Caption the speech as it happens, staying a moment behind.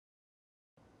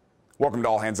Welcome to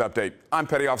All Hands Update. I'm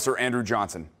Petty Officer Andrew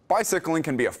Johnson. Bicycling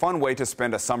can be a fun way to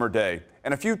spend a summer day,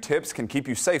 and a few tips can keep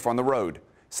you safe on the road.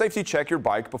 Safety check your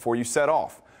bike before you set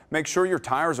off. Make sure your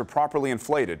tires are properly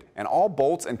inflated and all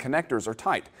bolts and connectors are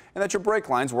tight, and that your brake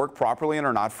lines work properly and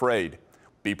are not frayed.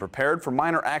 Be prepared for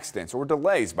minor accidents or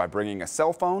delays by bringing a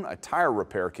cell phone, a tire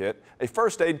repair kit, a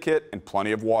first aid kit, and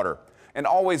plenty of water. And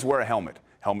always wear a helmet.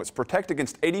 Helmets protect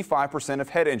against 85% of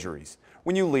head injuries.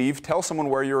 When you leave, tell someone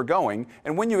where you are going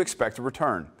and when you expect to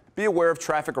return. Be aware of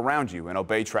traffic around you and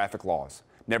obey traffic laws.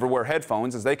 Never wear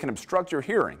headphones as they can obstruct your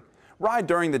hearing. Ride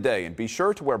during the day and be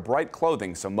sure to wear bright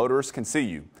clothing so motorists can see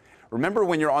you. Remember,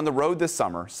 when you're on the road this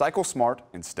summer, cycle smart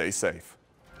and stay safe.